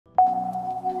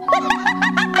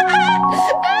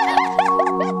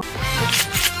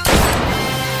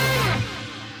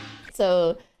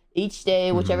So each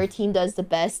day, whichever team does the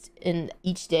best in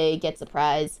each day gets a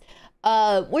prize.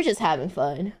 We're just having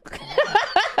fun.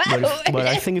 but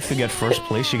I think if you get first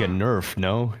place, you get nerfed.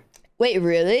 No. Wait,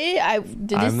 really?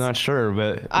 I'm not sure,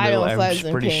 but I don't know if I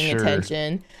wasn't paying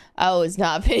attention. I was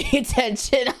not paying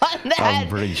attention on that. I'm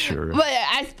pretty sure. But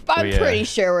I'm pretty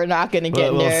sure we're not gonna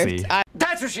get nerfed.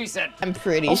 That's what she said. I'm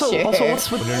pretty sure. Also, what's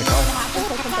with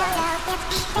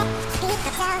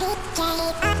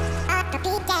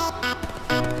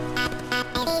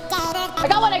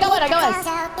I got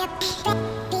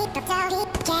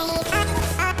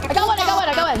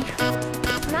one.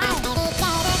 Nice.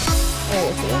 There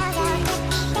you see.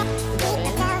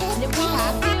 And if we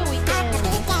have to, we can.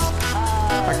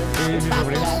 Right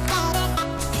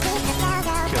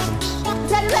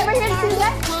here, see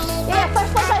that? Yeah, push.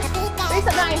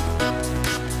 379.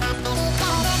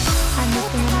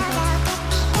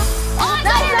 Oh,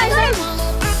 nice.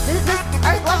 This.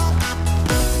 Alright, watch.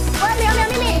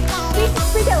 Me.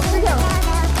 Free kill.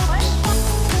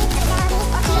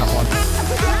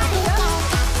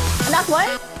 Enough one.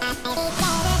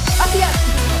 Up here.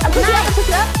 I'm pushing up.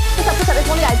 Push up. There's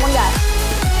one guy.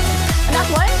 Enough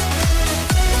one.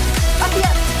 Up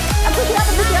here. I'm pushing up.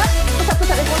 Push up.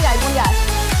 There's one guy.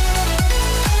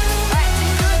 Alright.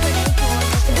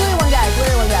 It's really one guy.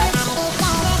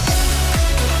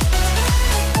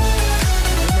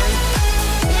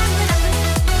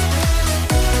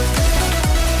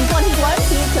 He's one.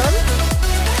 Can you kill him?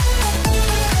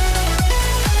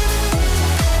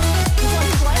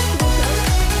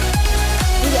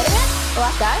 The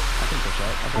last guy? I can push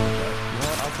out. You know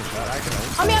what? I'll push out. I can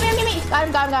ult. Oh, me. Got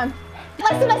him.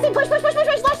 Last team. Push.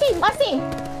 Last team.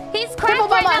 He's cracked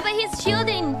right now, but he's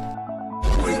shielding.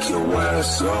 Wake your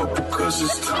ass up, because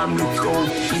it's time to go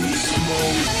beast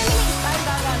mode.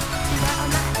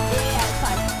 Yeah, it's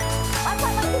fine.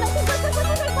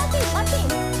 Last team.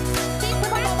 He's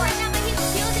cracked right now, but he's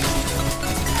shielding.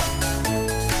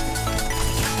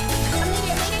 I'm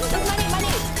leading. That's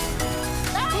money.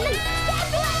 Nice!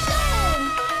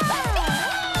 Let's go!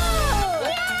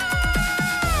 Yeah!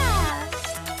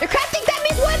 They're crafting. That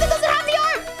means one that doesn't have the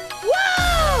arm.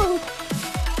 Whoa!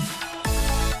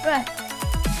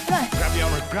 Come on.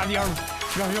 Grab the armor.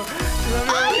 Oh no!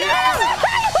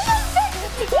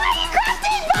 Why are you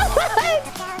crafting, boys?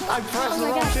 I pressed the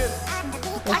wrong shit.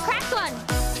 I cracked one.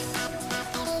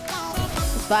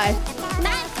 It's fine.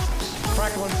 Nice.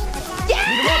 Crack one. Yeah!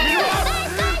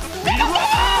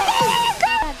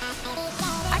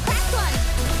 I cracked one.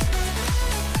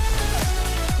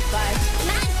 It's fine.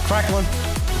 Nice. Crack one.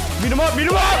 Beat him up.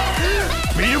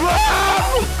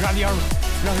 Grab the armor.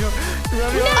 No!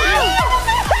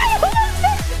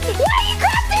 Why are you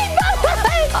crafting,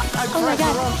 boys? I pressed the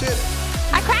wrong shit.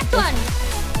 I cracked one.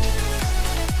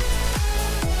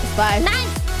 It's fine.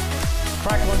 Nice.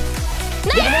 Crack one.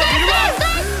 Nice.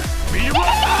 Beat him up.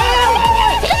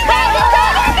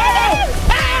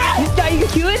 You can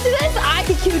queue into this? I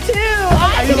can queue too.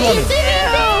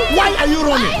 Why are you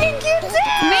running? I can queue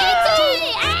too. Me too.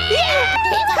 Yeah.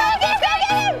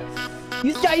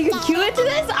 You can queue into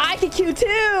this? I can queue too.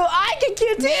 I can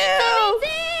queue too.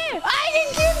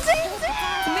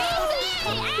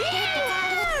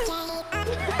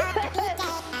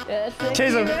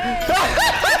 Chase him.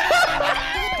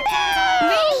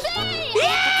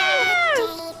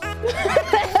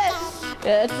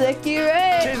 That's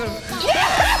accurate. Chase him.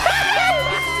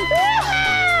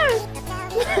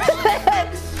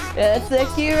 That's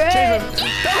accurate. Chase him.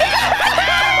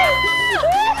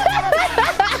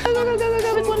 Go.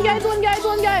 It's one guy. Come.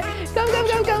 There's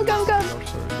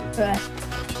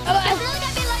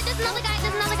another guy.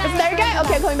 There's another guy?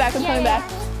 Okay, I'm coming back.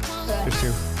 There's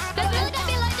two. There's another guy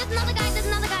below. There's another guy. There's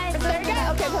another guy?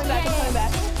 Okay, I'm coming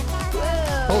back.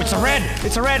 Oh, it's a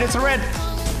red.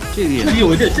这里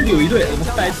有一队，我们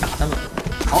再来打他们。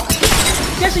好，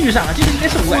应该是遇上了，这个应该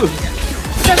是500之前。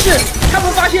但是他们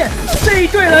发现这一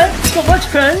队人怎么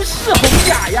全是红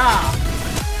甲呀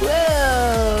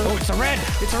Oh, it's a red.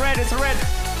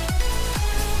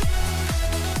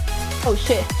 Oh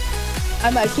shit.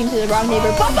 I might have came to the wrong neighbor.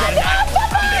 It's Aza's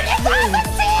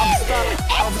team!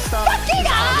 It's fucking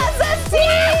Aza's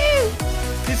team!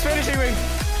 He's finishing me.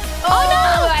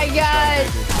 Oh my god.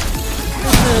 就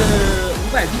是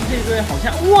500币这一队好像，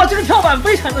哇，这个跳板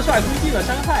非常的帅，规避了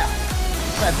伤害啊。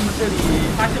500币这里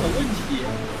发现了问题，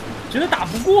觉得打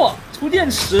不过，出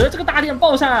电池，这个大电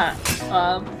爆闪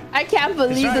，I can't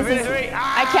believe this is.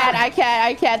 I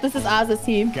can't. This is Aza's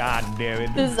team. God damn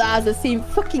it. This is Aza's team.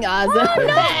 Fucking Aza.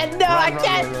 No, I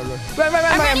can't. Run.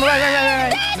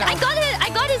 I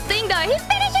got his thing.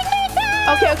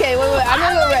 Okay. Wait. I'm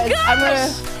gonna go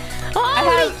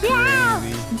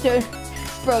res.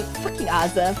 Bro, fucking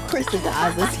Aza. Of course it's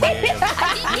Aza. I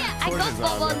got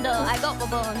Bobon though. I got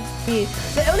Bobon.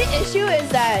 The only issue is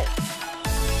that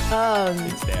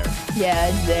It's there. yeah,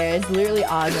 it's there. It's literally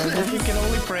Aza. You can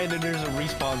only pray that there's a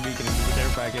respawn beacon in the care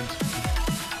package.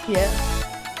 Yeah.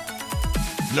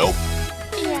 Nope.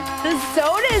 The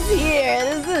zone is here.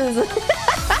 This is.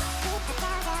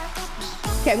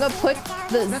 Okay, I'm gonna put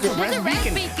the. That's a red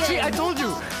beacon. See, I told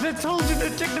you. I told you to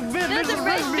check the bin. There's a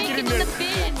red beacon in the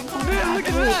bin. Man, look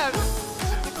at that.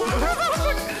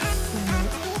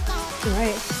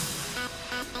 Right.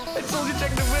 I told you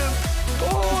check the bin.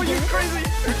 Oh, you're crazy.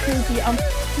 I'm crazy. I'm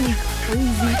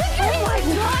crazy. Oh my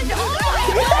god! Oh my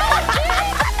god!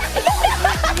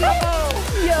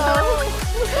 Yo.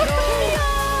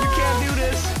 You can't do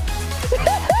this.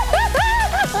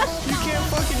 You can't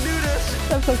fucking do this.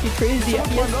 I'm fucking crazy.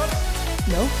 Someone Yes. up.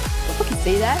 No. Don't fucking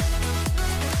say that.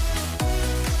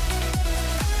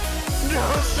 No,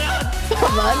 son.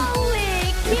 Come on. Holy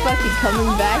You're fucking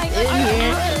coming back in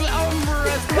here.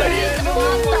 Let's go!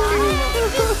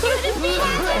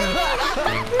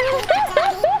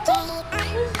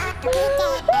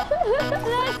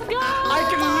 I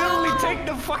can literally take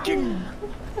the fucking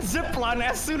zip line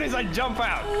as soon as I jump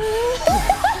out.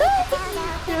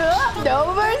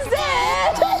 No mercy!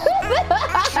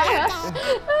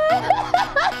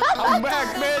 I'm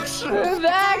back, bitch. We're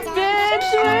back,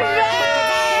 bitch! We're back!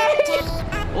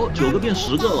 哦，9个变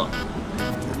10个了，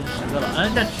变10个了，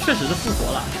嗯，但确实是复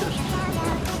活了，确实是。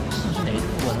是哪一队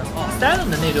复活呢？哦，Selen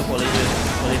的那队活了一队，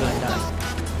活了一个人下来。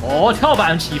哦，跳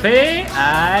板起飞，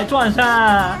哎，转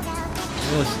上，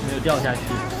没有掉下去。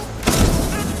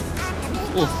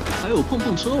哦，还有碰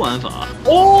碰车玩法。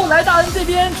哦，来大人这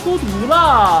边出毒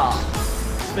了，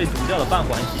被毒掉了半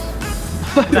环形，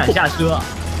不敢下车，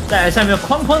在下面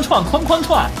哐哐窜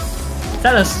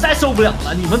，Selen实在受不了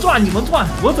了，你们转，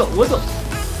我走。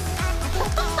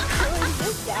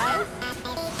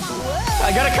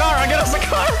I got a car. I got us a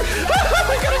car.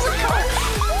 I got us a car.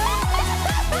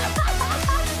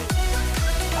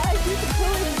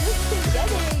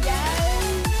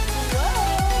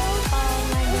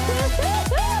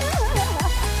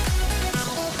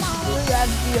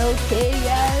 Okay,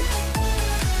 guys.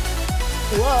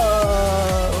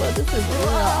 Whoa, this is a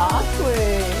little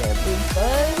awkward,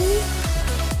 everybody.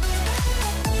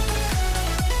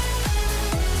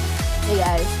 Hey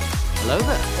guys. Hello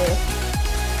there. Hey.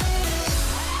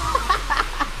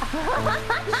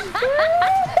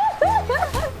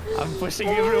 I'm pushing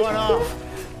everyone off.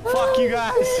 Fuck you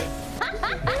guys.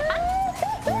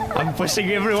 I'm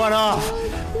pushing everyone off.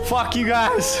 Fuck you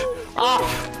guys.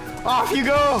 Off you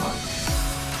go.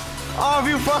 Off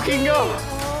you fucking go.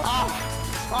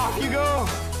 Off you go.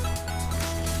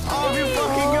 Off you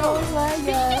fucking go. Oh my Did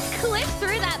you god. just clip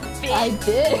through that bit? I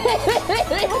did.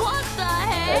 What the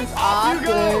heck? It's Off you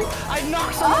go. awkward. I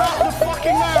knocked someone off the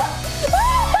fucking map.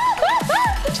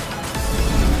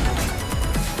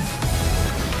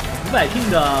 500ping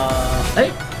的，哎，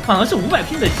反而是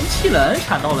500ping的机器人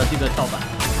抢到了这个跳板。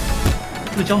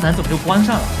这个胶囊怎么就关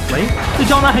上了？喂，这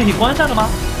胶囊还可以关上的吗？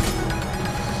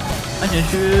安全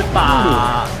区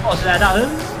把奥斯莱大恩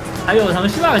还有他们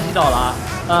希腊给击倒了。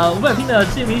500ping的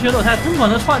这名选手他疯狂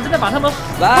的窜，真的把他们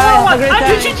往安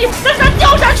全区挤，但是他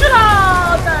掉下去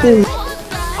了。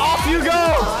Off you go.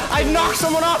 I knocked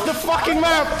someone off the fucking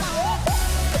map.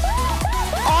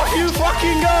 Off you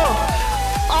fucking go.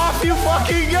 Off you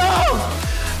fucking go.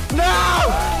 No.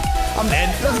 I'm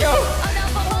dead. Let's go.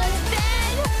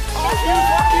 Off you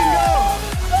fucking go.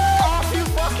 Off you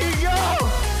fucking go.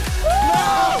 No.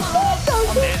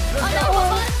 I'm dead. Let's go.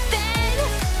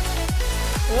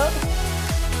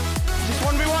 Just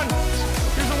 1v1.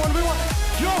 Here's a 1v1.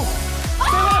 Yo.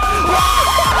 Stay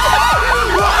up.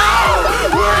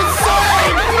 We're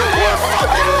insane. We're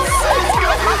fucking insane.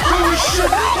 Holy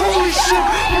shit. Holy shit.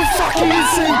 We're fucking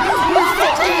insane. We're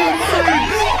fucking insane.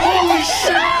 Holy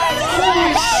shit.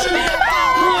 Holy shit.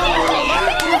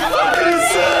 We're fucking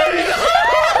insane.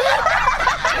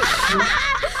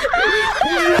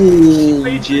 哦，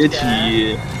解体。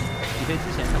起飞之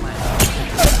前他们还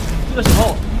这个时候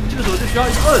就需要一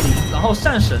个2零，然后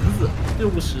上绳子，队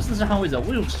伍14是捍卫者，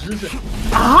队伍14是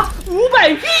啊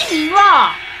，500ping赢了。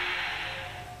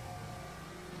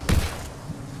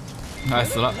哎，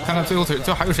死了！看看最后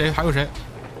还有谁？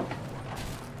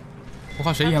我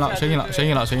靠，谁赢了？好像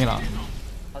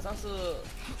是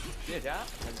企业家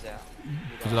还是谁啊？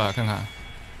不知道，看看。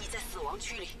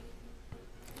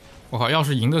我靠，要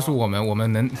是赢的是我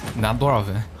们能拿多少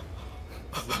分？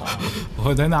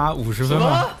我能拿50分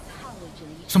吗？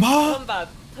什么？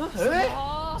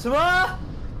什么？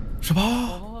是吧？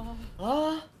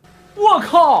我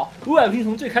靠！VIP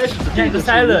从最开始的这样一个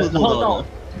Selen， 然后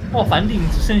到反顶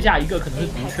只剩下一个可能是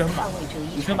毒圈吧，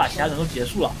毒圈把其他人都结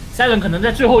束了。Selen可能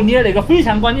在最后捏了一个非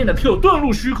常关键的 Q 遁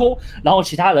入虚空，然后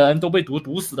其他人都被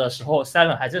毒死的时候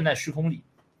 ，Selen 还正在虚空里。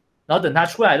然后等他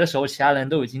出来的时候，其他人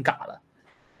都已经嘎了，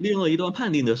利用了一段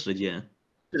判定的时间。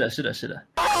是的，是的，是的。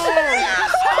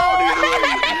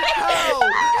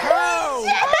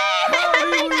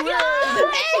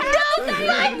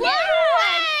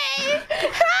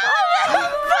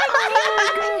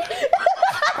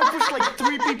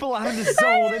People out of the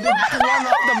zone and then run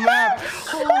up the map.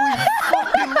 Holy fuck,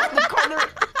 they left the corner.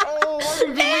 Oh, why did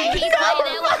you leave the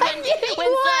camera?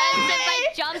 When Selen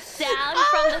jumps down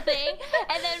from the thing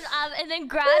and then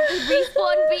grabs the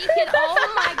respawn beacon. Oh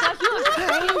my gosh, you were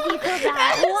crazy for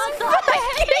that. What the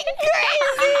heck?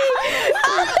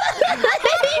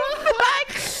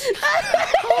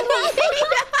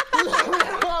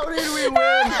 How did we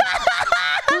win?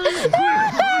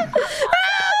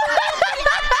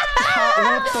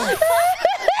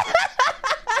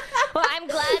 Well, I'm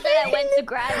glad that I went to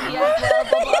grab you as well.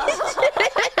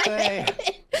 Hey.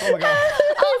 Oh my god.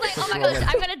 I was like, oh my gosh,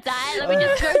 I'm gonna die. Let me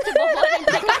just go to Bobon and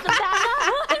pick up the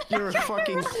banner. You're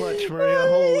fucking clutch, Maria.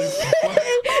 Holy fuck.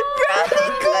 Bro, he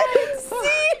couldn't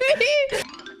see me.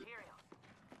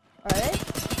 Alright.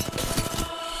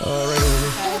 Right over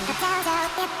here.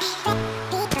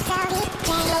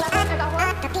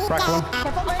 Crack one.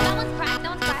 That one's cracked, that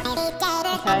one's cracked.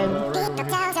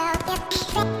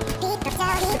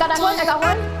 I got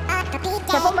one.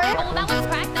 Careful, Maria. Oh, that one's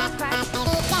cracked, that one's cracked.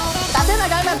 That's him, I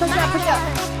got him, push up.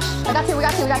 I got two, we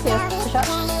got two. Push up.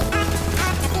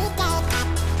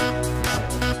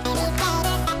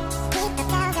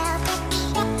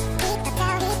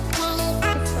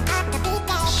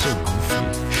 So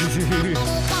goofy.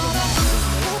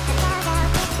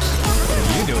 What are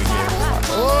you doing here?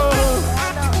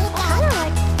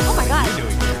 Oh my god. What are you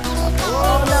doing here?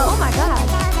 Oh no. Oh my god.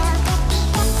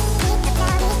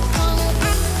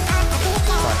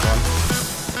 Crack one.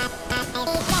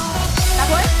 Got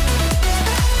one.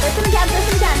 First him again.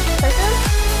 First him.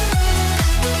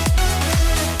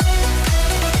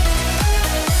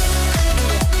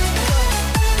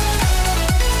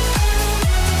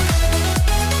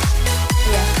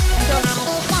 Yeah.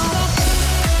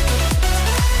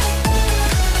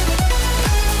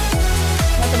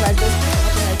 Nothing resist.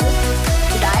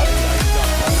 He died?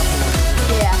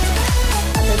 Yeah.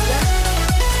 I missed it.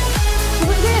 He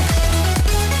was good.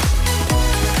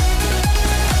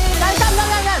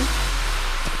 Run.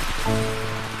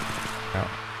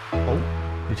 Oh,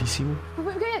 did he see me?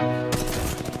 We're good.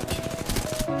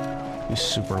 He's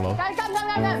super low. Run.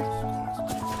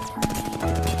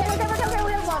 Okay,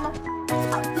 we have one. I'm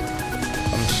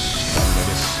stunned by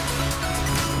this.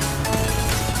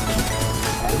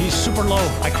 He's super low.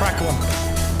 I cracked one.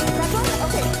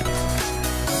 Okay.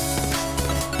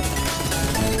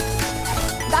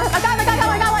 I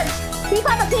got one. He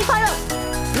climb up.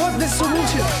 What? This is so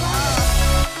bullshit.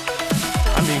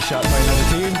 I'm being shot by another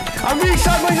team.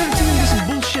 This is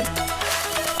bullshit.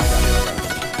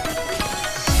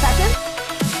 Second.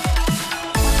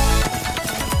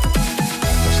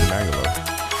 That's the Bangalore.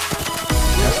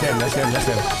 That's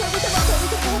them.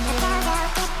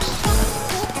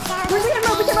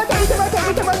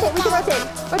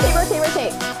 We can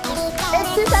rotate. It's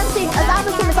 217.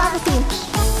 Aza's team.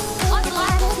 On the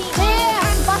last team.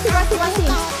 Yeah. Boss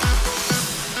team.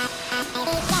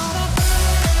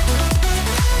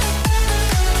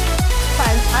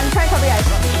 Fine. I'm trying to cover you guys.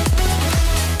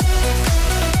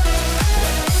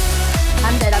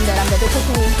 I'm dead. They're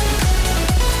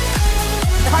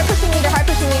pushing me. They're hard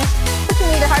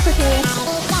pushing me.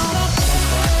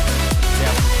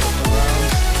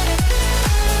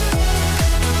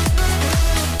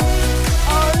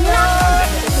 Oh no!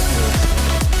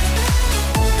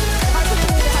 They're hard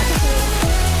pushing me.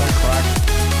 One crack.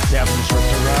 Yeah,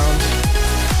 disrupt around.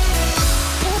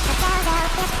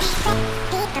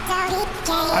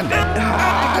 I'm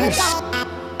dead.